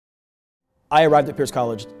I arrived at Pierce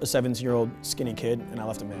College, a 17-year-old skinny kid, and I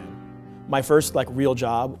left a man. My first real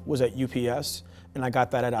job was at UPS, and I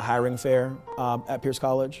got that at a hiring fair at Pierce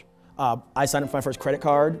College. I signed up for my first credit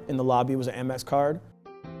card. In the lobby was an Amex card.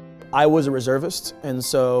 I was a reservist, and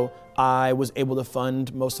so I was able to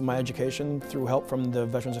fund most of my education through help from the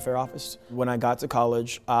Veterans Affairs Office. When I got to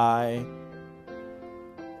college, I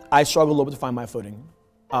struggled a little bit to find my footing,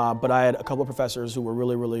 but I had a couple of professors who were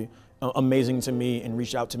really amazing to me and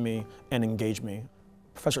reached out to me and engaged me.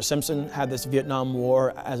 Professor Simpson had this Vietnam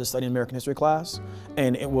War as a study in American history class,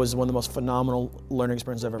 and it was one of the most phenomenal learning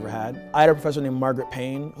experiences I've ever had. I had a professor named Margaret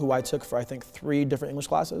Payne, who I took for I think 3 different English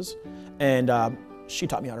classes, and she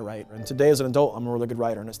taught me how to write. And today as an adult, I'm a really good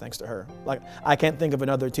writer, and it's thanks to her. I can't think of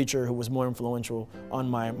another teacher who was more influential on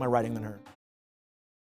my writing than her.